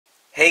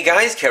Hey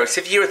guys,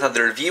 Karasif here with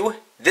another review.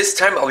 This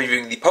time I'll be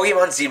reviewing the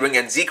Pokemon Z-Ring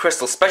and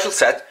Z-Crystal special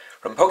set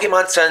from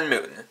Pokemon Sun and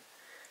Moon.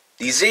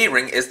 The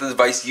Z-Ring is the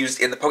device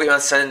used in the Pokemon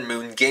Sun and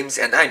Moon games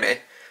and anime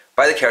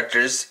by the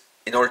characters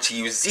in order to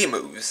use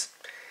Z-moves.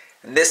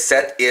 And this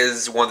set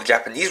is one of the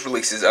Japanese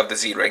releases of the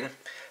Z-Ring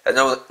that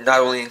not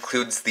only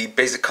includes the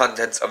basic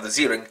contents of the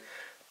Z-Ring,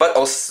 but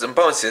also some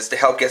bonuses to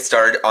help get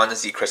started on the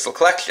Z-Crystal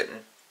collection.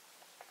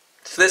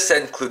 So this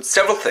set includes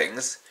several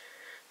things: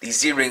 the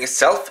Z-Ring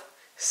itself,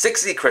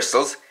 6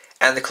 Z-Crystals,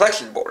 and the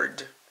collection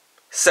board.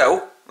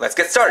 So, let's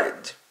get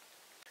started.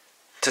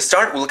 To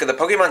start, we'll look at the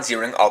Pokemon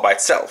Z-Ring all by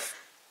itself.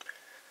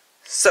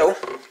 So,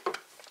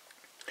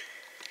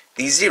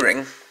 the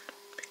Z-Ring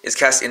is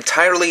cast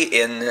entirely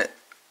in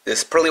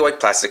this pearly white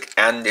plastic,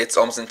 and it's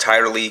almost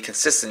entirely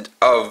consistent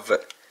of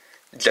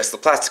just the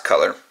plastic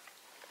color.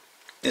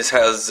 This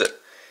has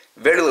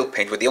very little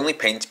paint, with the only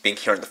paint being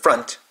here in the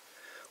front,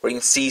 where you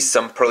can see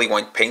some pearly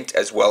white paint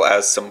as well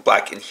as some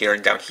black in here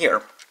and down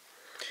here.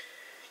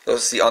 You'll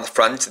see on the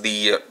front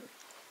the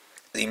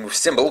move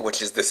symbol,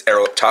 which is this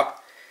arrow up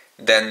top,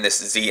 then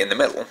this Z in the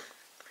middle.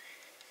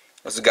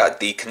 Also got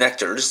the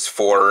connectors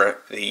for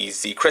the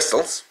Z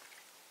crystals,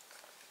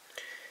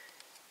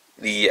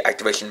 the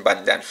activation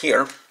button down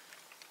here.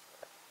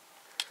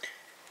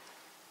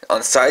 On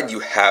the side you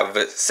have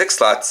 6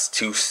 slots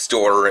to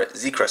store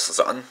Z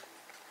crystals on.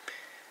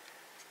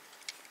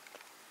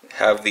 You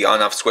have the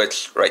on-off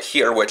switch right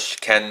here, which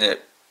can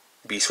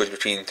be switched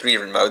between 3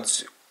 different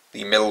modes.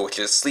 The middle, which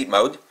is sleep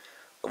mode,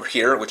 over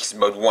here, which is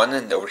mode 1,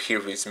 and over here,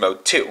 which is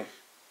mode 2,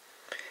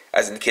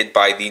 as indicated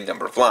by the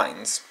number of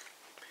lines.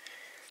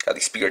 Got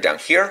the speaker down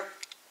here,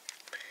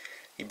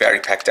 the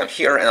battery pack down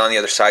here, and on the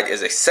other side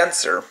is a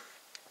sensor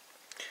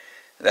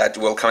that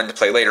will come into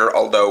play later,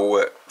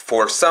 although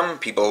for some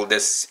people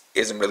this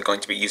isn't really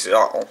going to be used at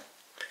all.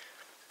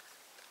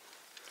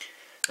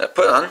 Now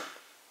put on,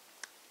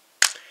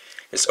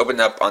 just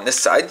open up on this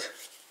side,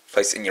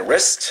 place it in your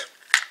wrist,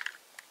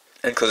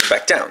 and close it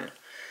back down.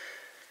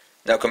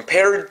 Now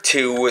compared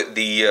to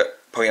the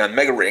Pokemon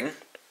Mega Ring,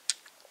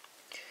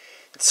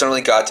 it's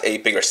certainly got a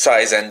bigger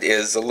size and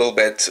is a little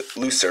bit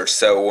looser,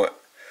 so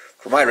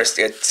for my wrist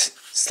it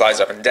slides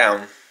up and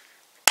down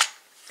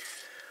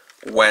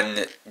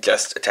when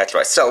just attached by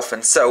itself,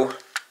 and so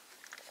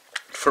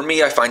for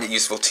me I find it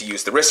useful to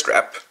use the wrist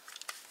strap.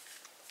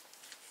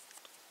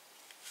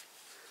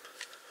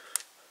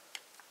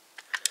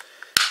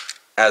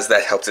 As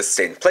that helps it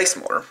stay in place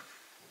more.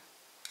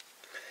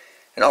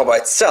 And all by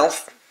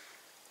itself,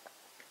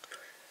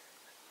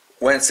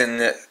 when it's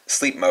in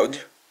sleep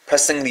mode,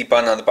 pressing the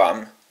button on the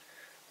bottom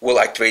will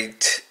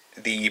activate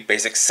the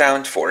basic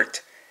sound for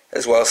it,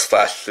 as well as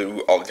flash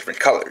through all the different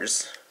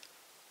colors.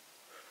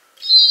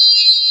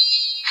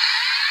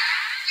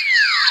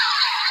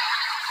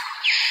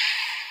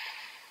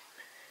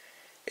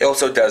 It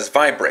also does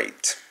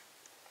vibrate.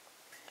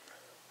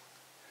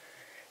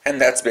 And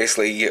that's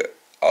basically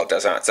all it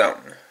does on its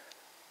own.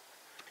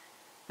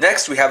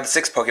 Next, we have the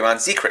 6 Pokemon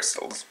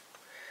Z-Crystals.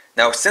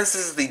 Now, since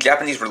this is the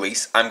Japanese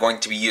release, I'm going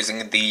to be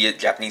using the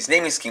Japanese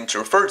naming scheme to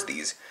refer to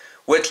these,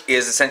 which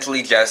is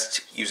essentially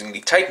just using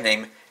the type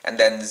name and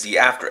then Z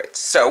after it.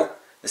 So,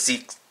 the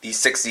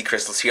 6 Z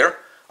crystals here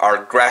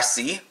are Grass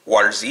Z,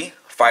 Water Z,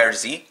 Fire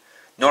Z,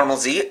 Normal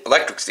Z,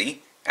 Electric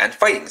Z, and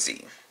Fighting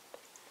Z.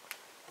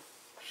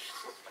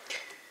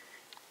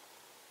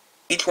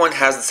 Each one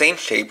has the same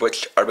shape,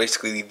 which are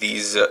basically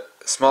these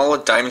small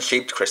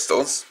diamond-shaped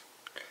crystals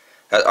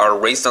that are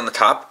raised on the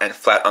top and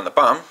flat on the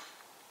bottom.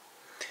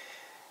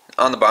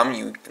 On the bottom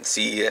you can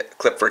see a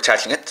clip for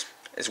attaching it,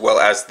 as well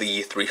as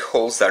the 3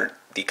 holes that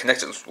the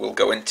connectors will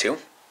go into.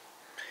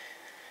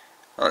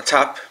 On the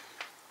top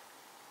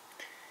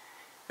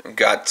we've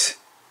got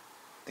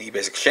the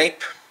basic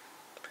shape,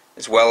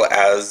 as well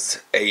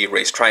as a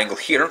raised triangle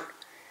here,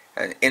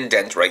 and an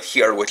indent right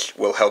here which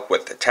will help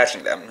with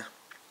attaching them.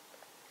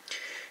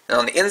 And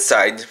on the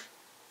inside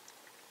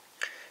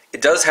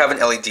it does have an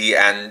LED,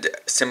 and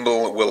a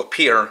symbol will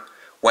appear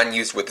when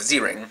used with the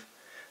Z-Ring,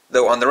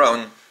 though on their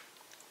own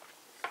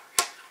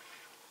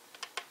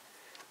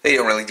they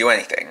don't really do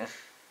anything.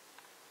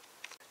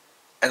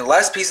 And the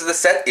last piece of the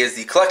set is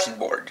the collection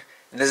board,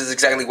 and this is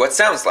exactly what it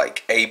sounds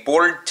like: a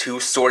board to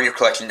store your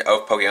collection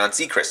of Pokemon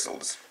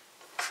Z-Crystals.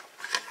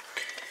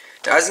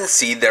 Now, as you can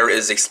see, there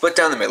is a split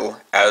down the middle,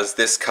 as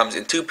this comes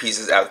in 2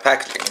 pieces out of the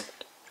packaging.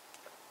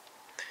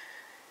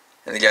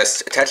 And they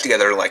just attach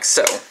together like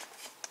so.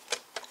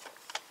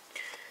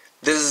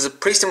 This is a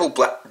pretty simple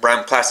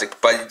brown plastic,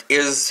 but it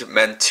is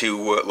meant to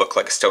look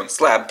like a stone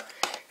slab,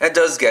 and it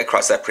does get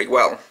across that pretty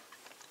well.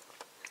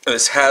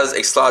 This has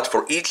a slot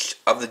for each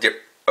of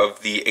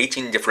the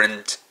 18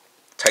 different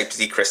type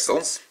Z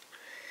crystals.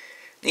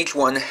 Each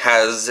one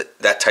has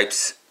that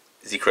type's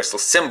Z crystal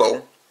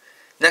symbol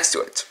next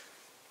to it.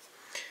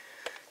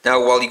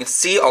 Now, while you can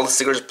see all the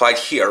stickers applied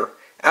here,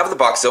 out of the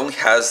box it only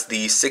has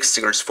the 6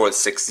 stickers for the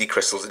 6 Z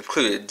crystals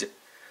included,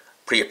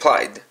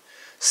 pre-applied.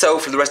 So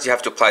for the rest you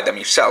have to apply them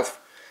yourself,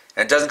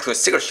 and it does include a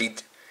sticker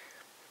sheet.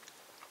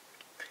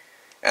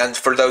 And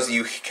for those of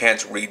you who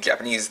can't read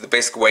Japanese, the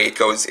basic way it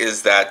goes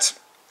is that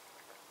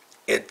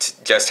it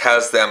just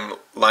has them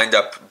lined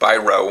up by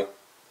row.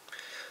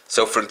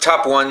 So for the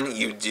top one,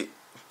 you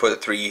put a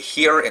 3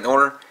 here in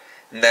order,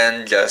 and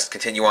then just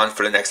continue on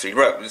for the next 3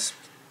 rows.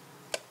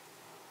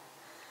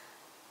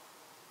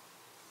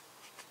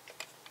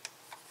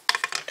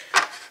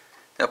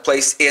 Now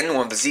place in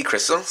one of the Z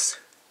crystals.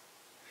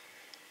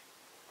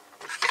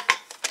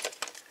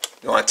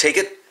 You want to take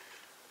it,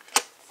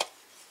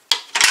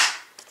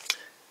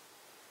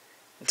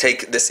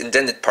 take this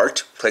indented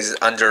part, place it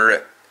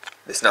under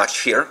this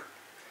notch here,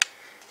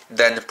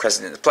 then press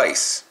it into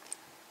place.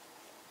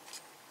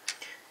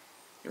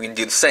 We can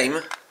do the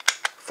same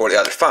for the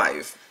other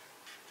 5.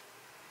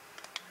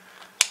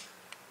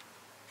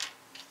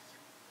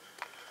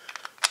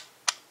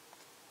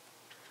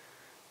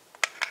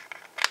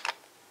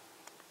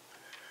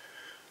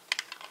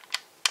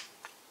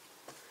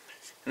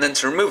 And then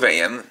to remove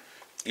AM,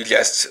 you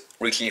just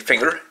reach in your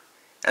finger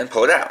and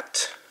pull it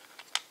out.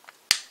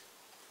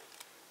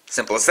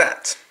 Simple as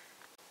that.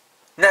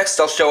 Next,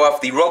 I'll show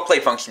off the roleplay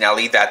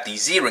functionality that the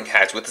Z-Ring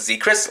has with the Z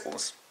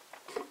crystals.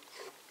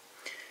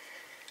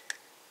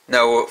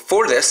 Now,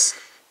 for this,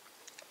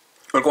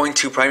 we're going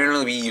to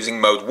primarily be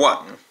using mode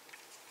 1.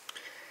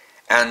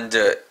 And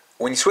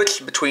when you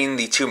switch between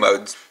the 2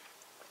 modes,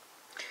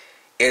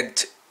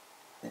 it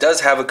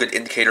does have a good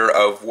indicator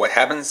of what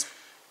happens,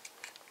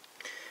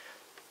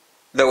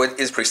 though it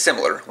is pretty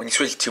similar. When you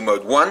switch to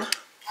mode 1,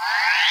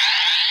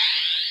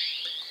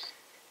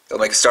 it'll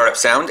make a startup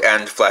sound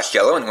and flash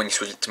yellow, and when you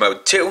switch it to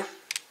mode 2,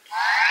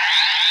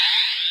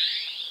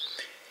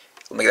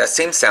 it'll make that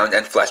same sound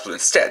and flash blue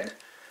instead.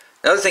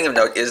 Another thing of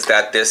note is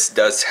that this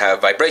does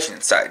have vibration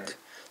inside.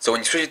 So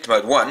when you switch it to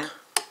mode 1,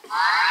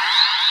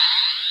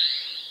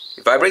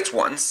 it vibrates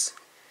once,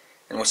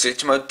 and when you switch it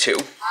to mode 2,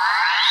 it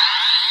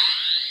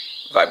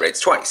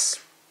vibrates twice.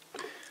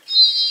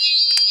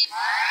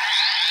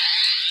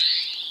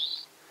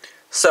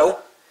 So,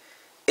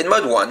 in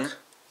mode 1,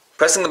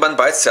 pressing the button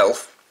by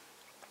itself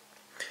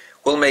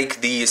will make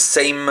the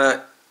same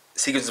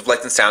sequence of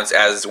lights and sounds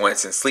as when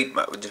it's in sleep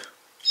mode.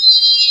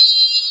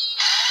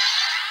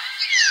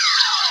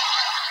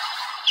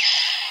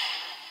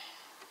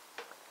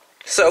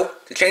 So,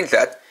 to change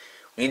that,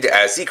 we need to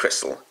add a Z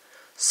crystal.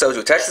 So to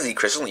attach the Z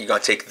crystal, you're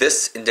going to take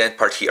this indent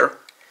part here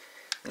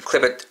and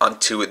clip it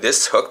onto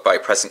this hook by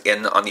pressing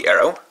in on the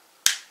arrow,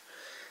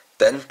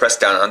 then press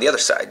down on the other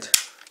side.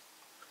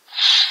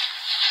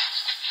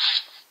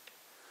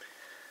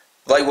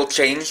 The light will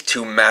change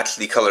to match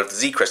the color of the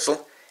Z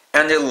crystal,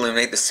 and it'll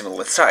illuminate the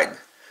symbol inside.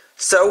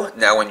 So,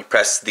 now when you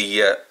press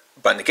the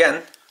button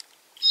again,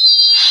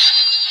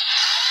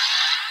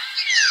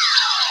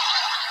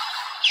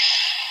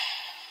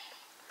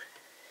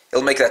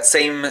 it'll make that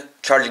same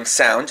charging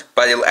sound,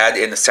 but it'll add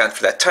in a sound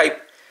for that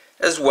type,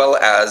 as well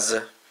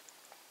as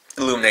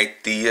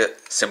illuminate the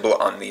symbol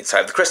on the inside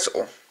of the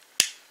crystal.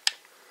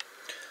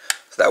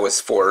 So that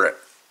was for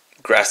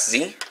Grass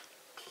Z.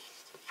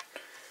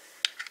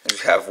 And we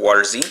have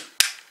Water Z.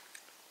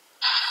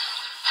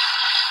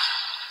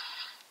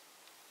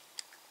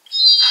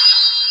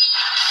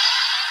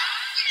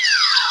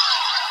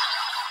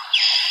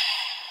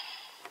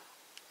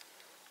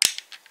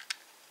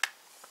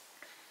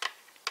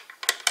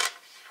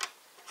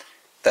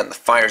 Then the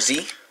Fire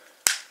Z.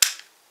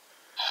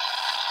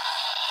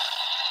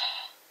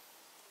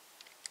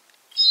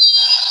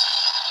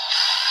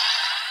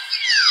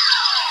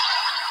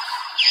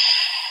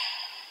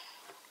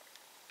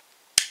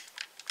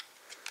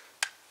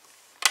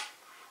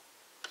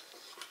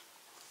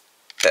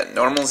 Then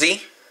Normal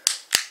Z.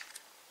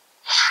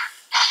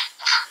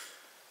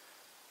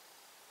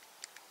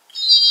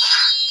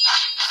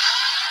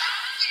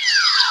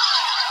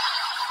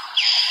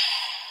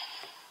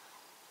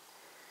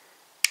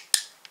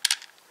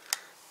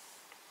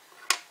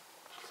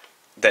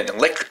 Then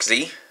Electric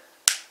Z.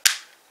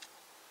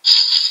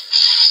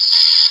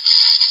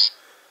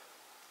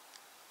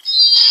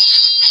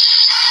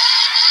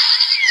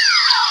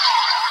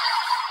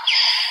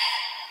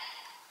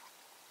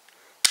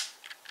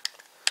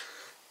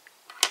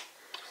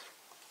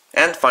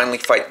 And finally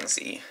Fighting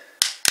Z.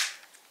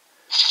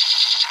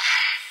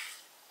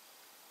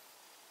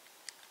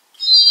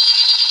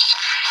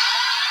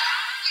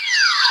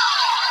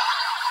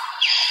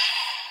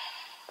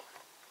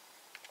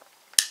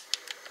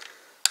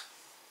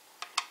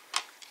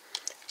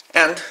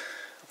 And,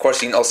 of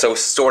course, you can also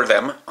store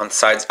them on the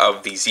sides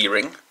of the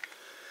Z-Ring.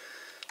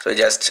 So I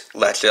just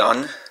latch it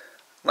on,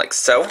 like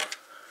so.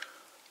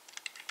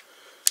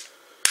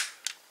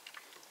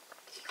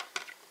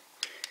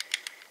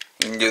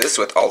 You can do this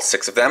with all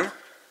 6 of them.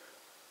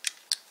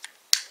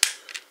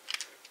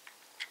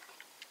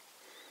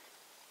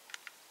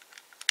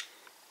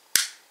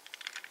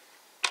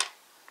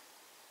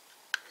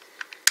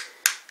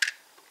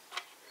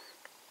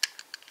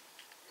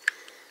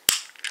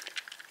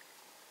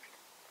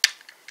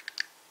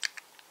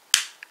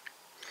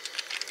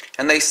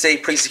 And they stay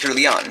pretty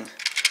securely on. You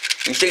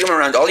can shake them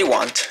around all you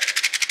want,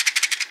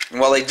 and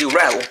while they do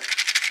rattle,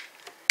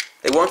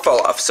 they won't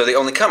fall off, so they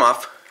only come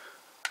off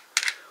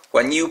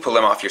when you pull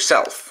them off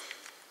yourself.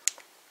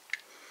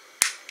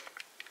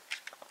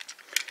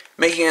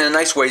 making it a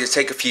nice way to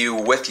take a few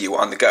with you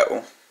on the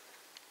go.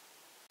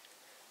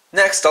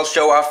 Next, I'll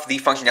show off the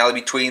functionality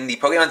between the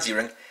Pokemon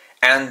Z-Ring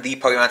and the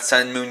Pokemon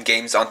Sun and Moon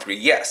games on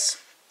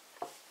 3DS.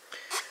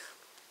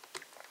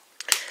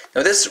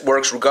 Now this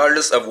works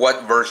regardless of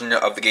what version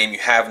of the game you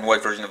have and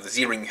what version of the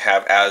Z-Ring you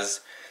have,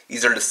 as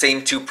these are the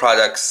same two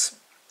products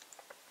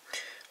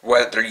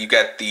whether you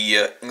get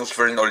the English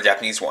version or the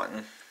Japanese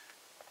one.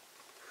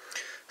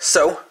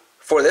 So,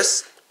 for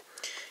this,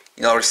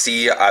 you already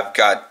see I've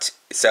got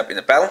it set up in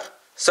a battle.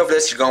 So for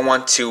this, you're going to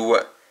want to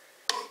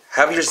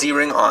have your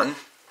Z-Ring on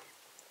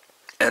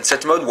and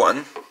set to mode 1.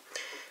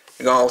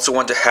 You're going to also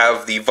want to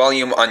have the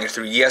volume on your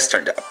 3DS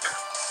turned up.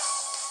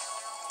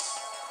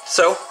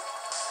 So,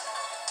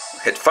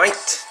 hit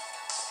fight,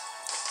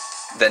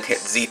 then hit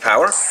Z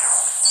power,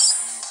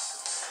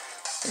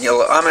 and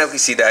you'll automatically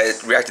see that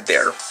it reacted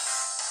there.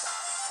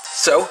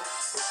 So,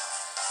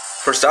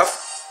 first off,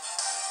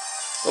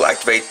 we'll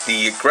activate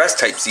the grass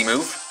type Z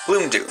move,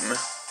 Bloom Doom.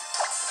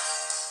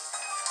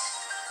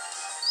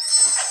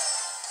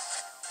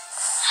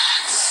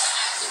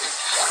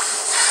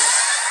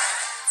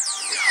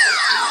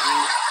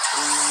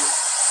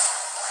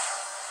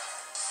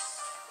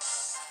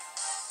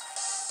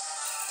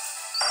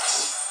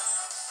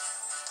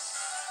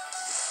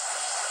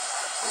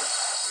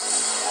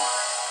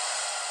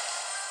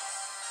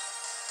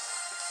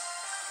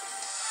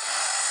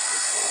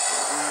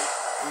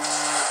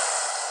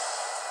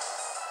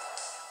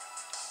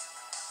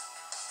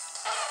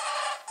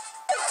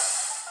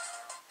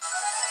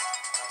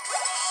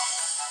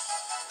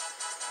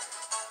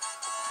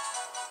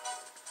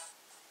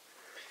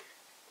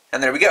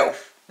 And there we go.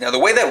 Now the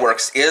way that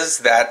works is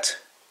that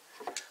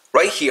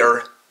right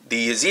here,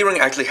 the Z-Ring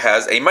actually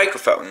has a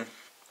microphone.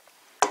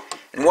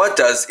 And what it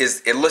does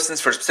is it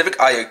listens for specific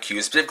audio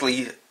cues,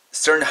 specifically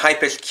certain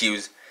high-pitched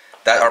cues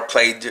that are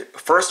played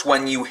first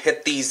when you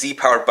hit the Z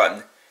power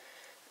button,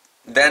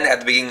 then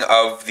at the beginning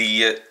of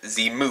the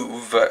Z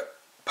move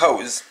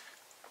pose,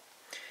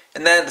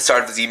 and then at the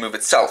start of the Z move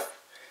itself.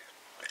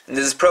 And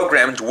this is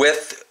programmed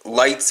with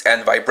lights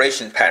and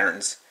vibration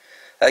patterns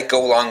that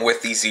go along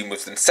with the Z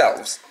moves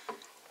themselves.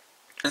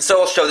 And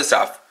so I'll show this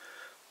off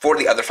for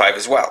the other 5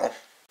 as well.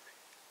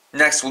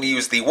 Next we'll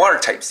use the water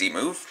type Z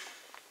move,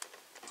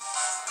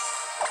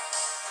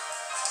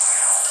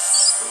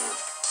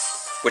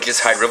 which is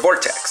Hydro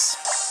Vortex.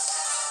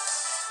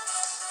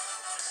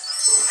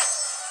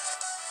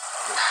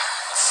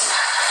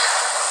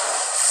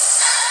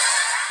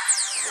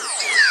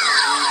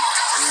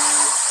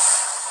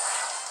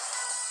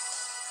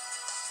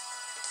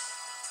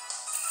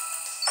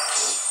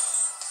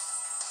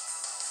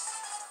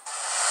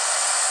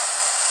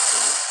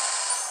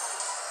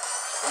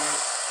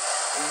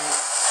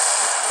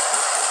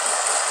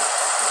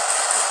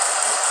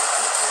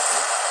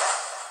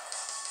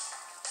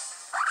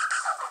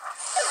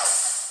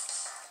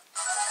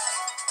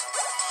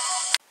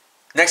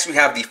 Next we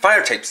have the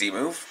fire type Z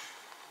move,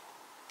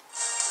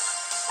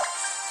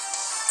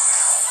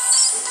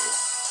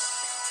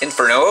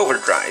 Inferno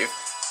Overdrive.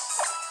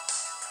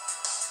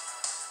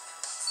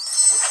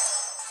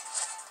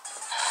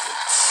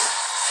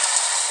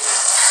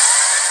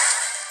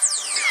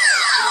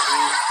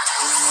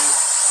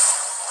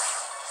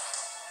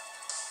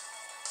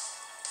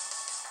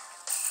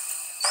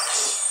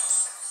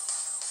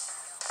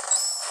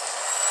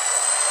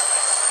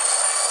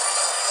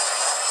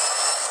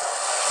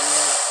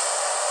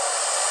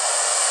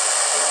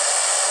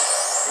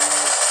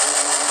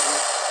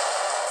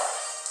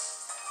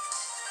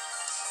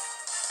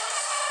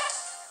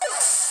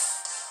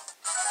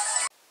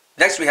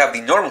 Next we have the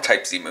normal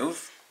type Z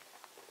move,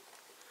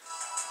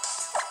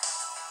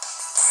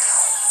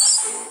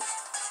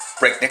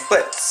 Breakneck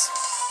Blitz.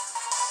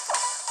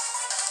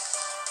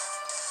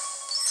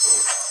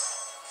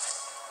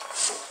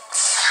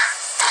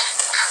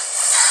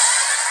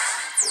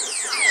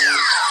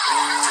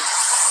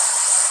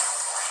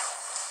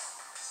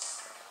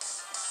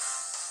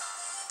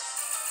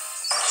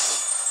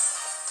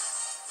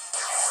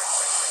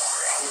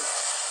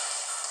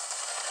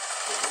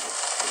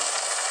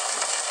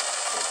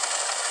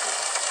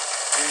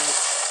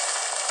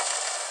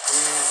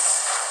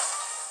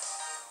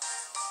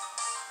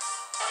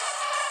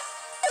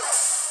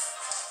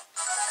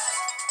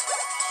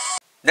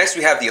 Next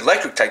we have the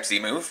electric type Z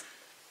move,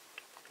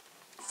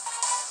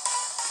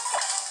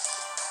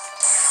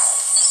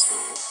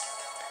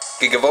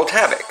 Gigavolt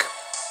Havoc.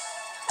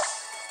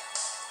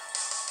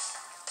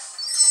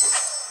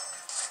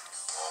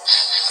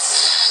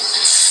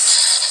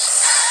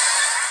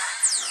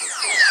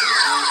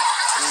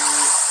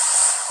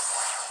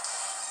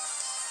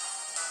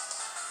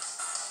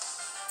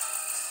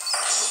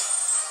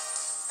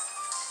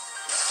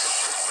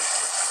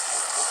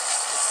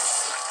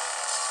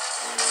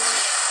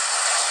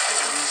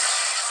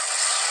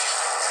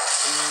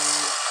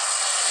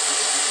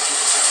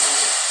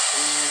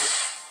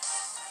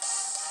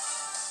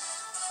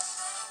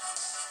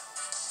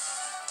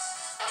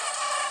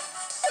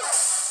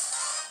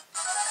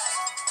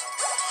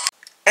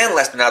 And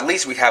last but not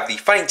least, we have the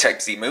Fighting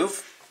type Z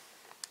move,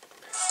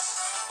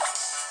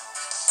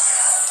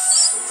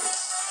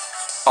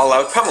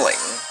 all-out pummeling.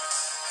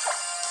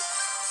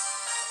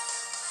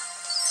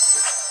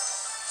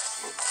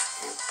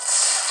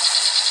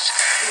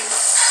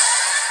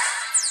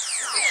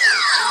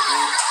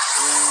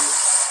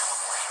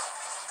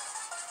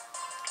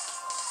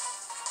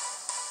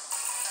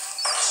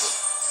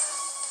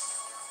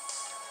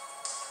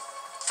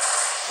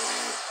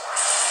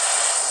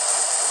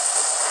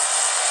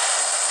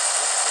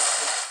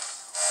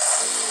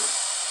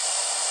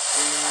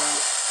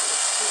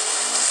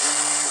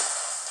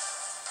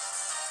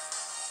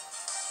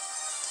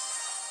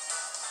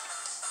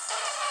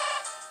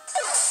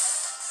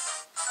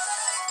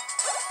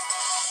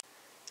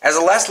 As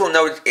a last little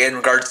note in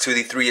regards to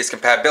the 3DS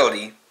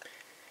compatibility,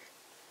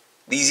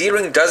 the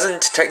Z-Ring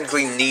doesn't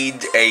technically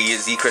need a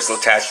Z-Crystal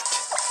attached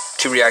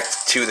to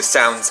react to the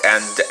sounds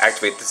and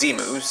activate the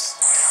Z-moves.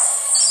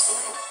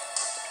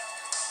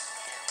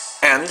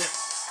 And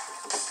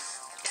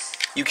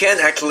you can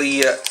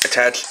actually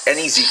attach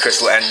any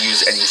Z-Crystal and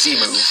use any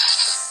Z-move,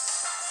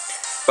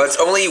 but it's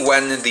only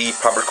when the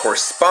proper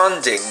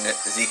corresponding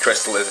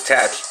Z-Crystal is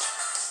attached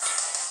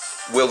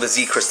will the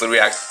Z-Crystal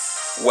react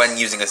when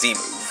using a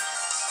Z-move.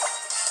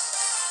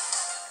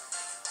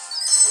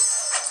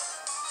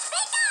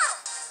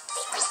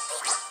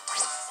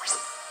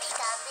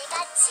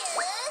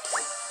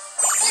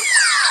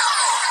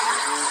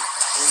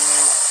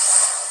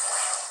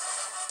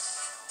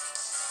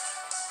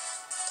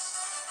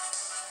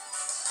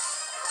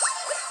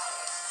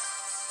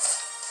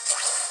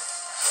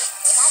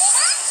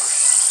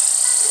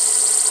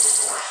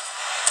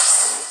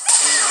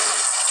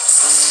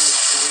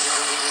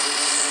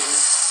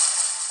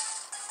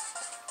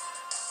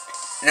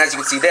 And as you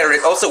can see there,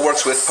 it also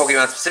works with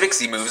Pokemon-specific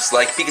Z-moves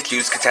like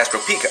Pikachu's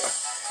Catastrophica.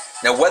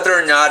 Now, whether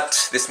or not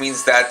this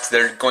means that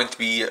there are going to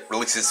be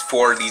releases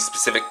for these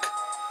specific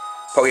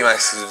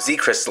Pokemon-exclusive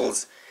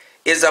Z-Crystals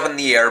is up in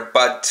the air,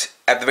 but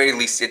at the very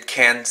least it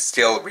can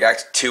still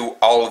react to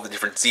all of the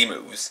different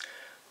Z-moves,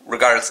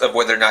 regardless of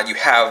whether or not you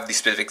have the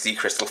specific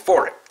Z-Crystal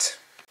for it.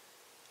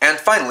 And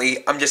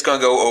finally, I'm just going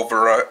to go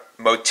over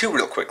Mode 2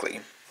 real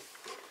quickly.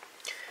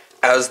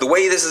 As the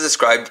way this is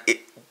described,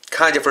 it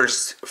kind of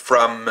differs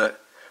from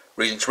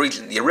region to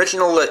region. The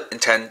original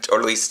intent, or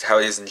at least how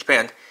it is in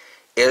Japan,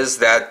 is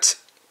that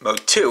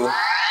Mode 2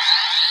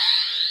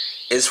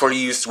 is for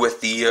use with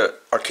the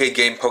arcade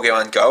game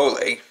Pokemon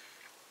Gaole,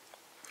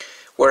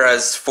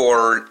 whereas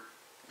for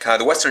kind of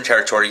the Western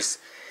territories,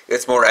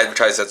 it's more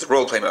advertised as a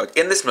roleplay mode.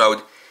 In this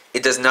mode,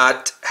 it does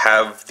not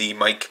have the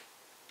mic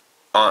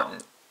on,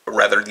 or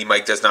rather, the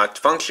mic does not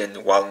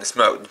function while in this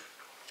mode.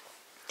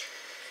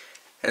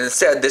 And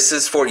instead, this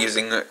is for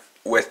using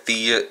with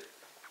the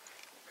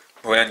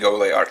Pokemon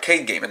Gaole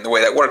arcade game, and the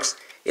way that works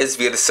is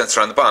via the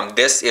sensor on the bottom.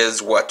 This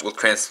is what will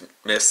transmit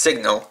a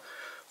signal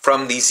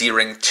from the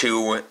Z-Ring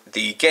to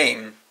the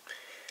game.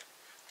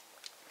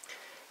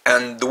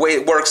 And the way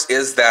it works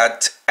is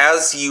that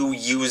as you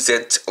use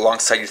it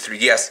alongside your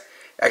 3DS, it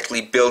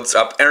actually builds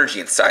up energy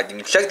inside. You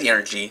can check the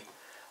energy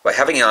by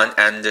having it on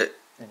and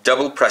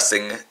double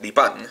pressing the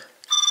button.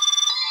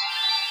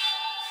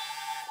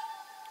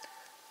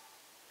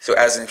 So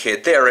as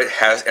indicated there, it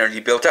has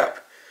energy built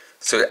up.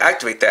 So to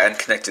activate that and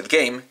connect to the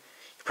game,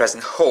 you press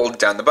and hold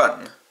down the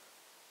button.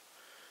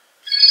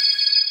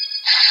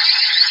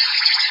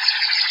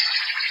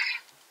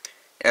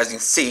 As you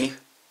can see,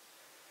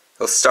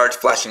 it'll start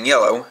flashing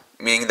yellow,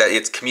 meaning that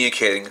it's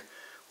communicating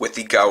with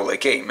the Gaole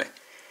game.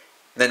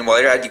 Then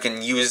while you're at it, you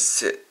can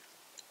use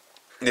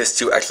this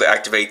to actually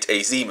activate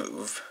a Z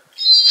move.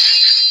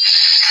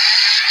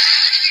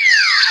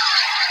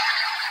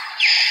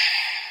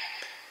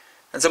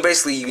 And so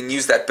basically you can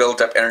use that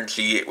built up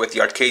energy with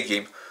the arcade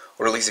game,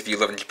 or at least if you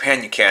live in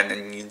Japan you can,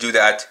 and you do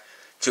that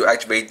to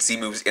activate Z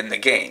moves in the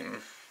game.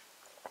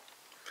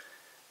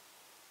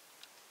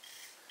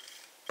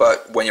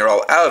 But when you're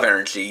all out of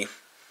energy,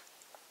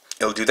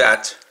 it'll do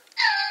that,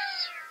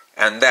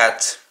 and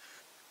that,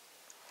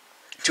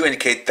 to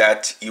indicate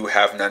that you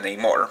have none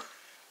anymore.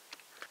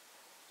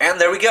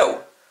 And there we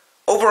go.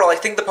 Overall, I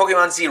think the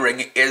Pokemon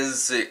Z-Ring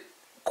is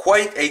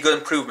quite a good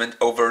improvement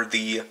over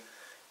the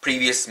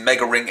previous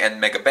Mega Ring and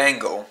Mega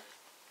Bangle,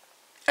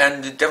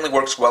 and it definitely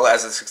works well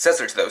as a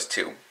successor to those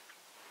two.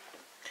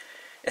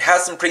 It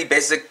has some pretty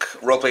basic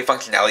roleplay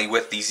functionality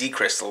with the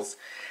Z-Crystals,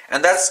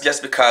 and that's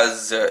just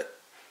because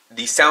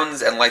the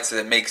sounds and lights that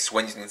it makes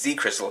when using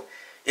Z-Crystal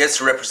is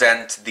to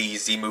represent the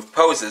Z-move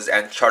poses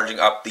and charging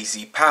up the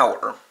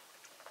Z-power.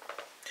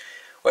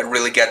 When it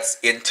really gets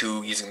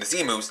into using the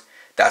Z-moves,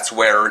 that's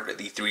where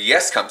the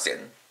 3DS comes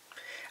in.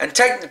 And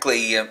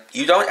technically,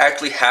 you don't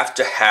actually have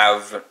to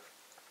have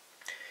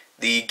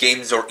the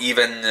games or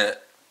even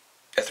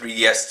a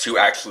 3DS to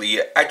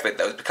actually activate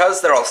those.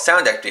 Because they're all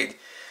sound activated,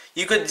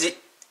 you could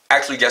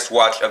actually just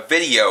watch a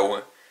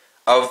video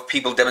of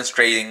people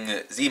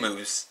demonstrating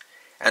Z-moves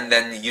and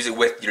then use it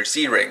with your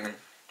Z-Ring,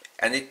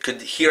 and it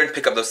could hear and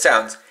pick up those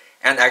sounds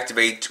and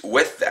activate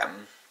with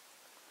them.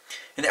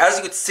 And as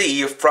you could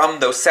see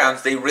from those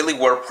sounds, they really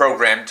were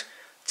programmed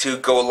to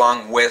go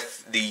along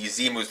with the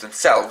Z-moves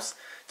themselves,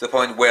 to the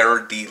point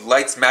where the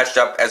lights matched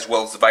up as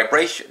well as the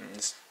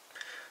vibrations.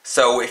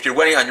 So if you're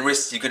wearing it on your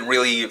wrist, you can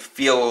really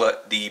feel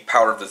the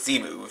power of the Z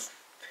move.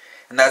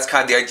 And that's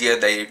kind of the idea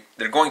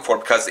they're going for,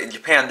 because in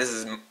Japan this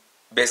is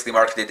basically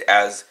marketed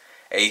as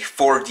a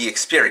 4D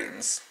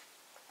experience,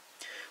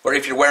 where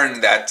if you're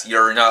wearing that,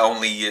 you're not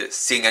only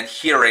seeing and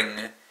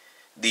hearing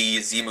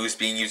the Z moves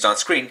being used on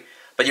screen,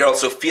 but you're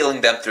also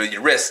feeling them through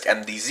your wrist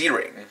and the Z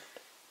ring.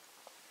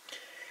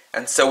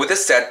 And so with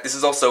this set, this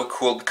is also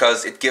cool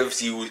because it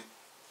gives you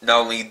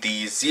not only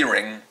the Z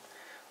ring,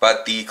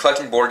 but the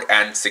collecting board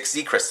and 6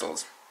 Z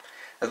crystals.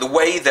 Now, the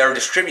way they're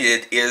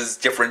distributed is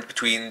different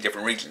between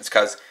different regions,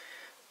 because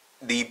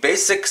the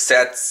basic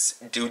sets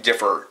do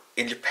differ.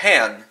 In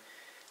Japan,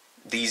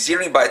 the Z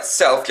ring by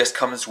itself just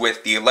comes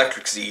with the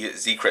electric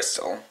Z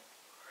crystal,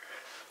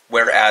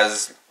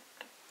 whereas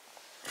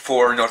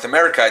for North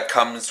America it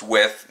comes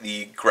with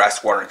the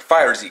grass, water, and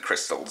fire Z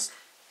crystals.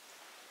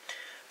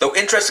 Though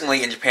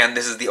interestingly, in Japan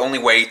this is the only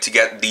way to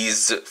get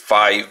these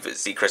five other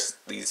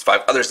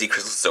Z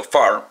crystals so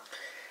far,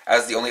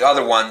 as the only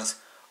other ones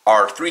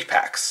are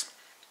 3-packs.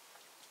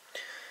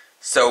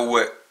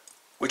 So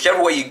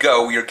whichever way you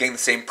go, you're getting the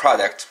same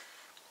product.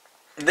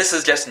 This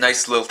is just a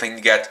nice little thing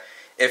to get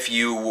if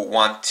you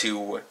want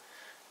to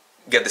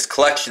get this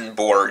collection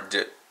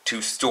board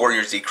to store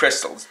your Z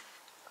crystals.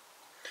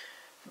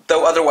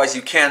 Though otherwise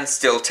you can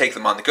still take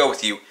them on the go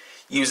with you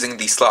using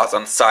the slots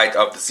on the side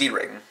of the Z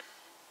ring.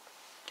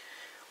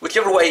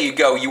 Whichever way you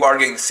go, you are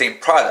getting the same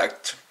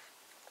product,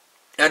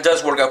 and it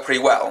does work out pretty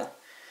well.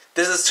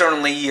 This is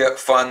certainly a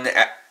fun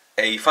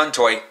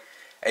toy,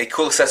 a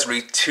cool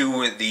accessory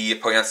to the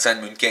Pokemon Sun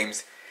and Moon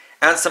games,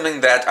 and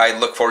something that I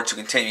look forward to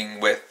continuing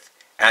with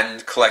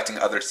and collecting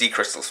other Z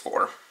crystals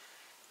for.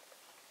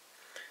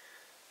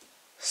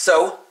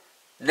 So,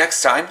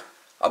 next time,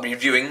 I'll be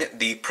reviewing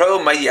the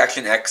Pro Mighty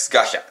Action X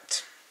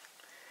Gashat.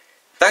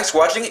 Thanks for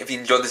watching. If you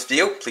enjoyed this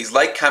video, please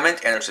like, comment,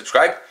 and or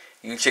subscribe.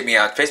 You can check me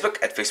out on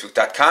Facebook at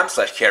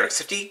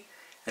facebook.com/KRX50.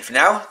 And for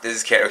now, this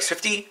is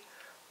KRX50,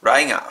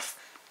 riding off.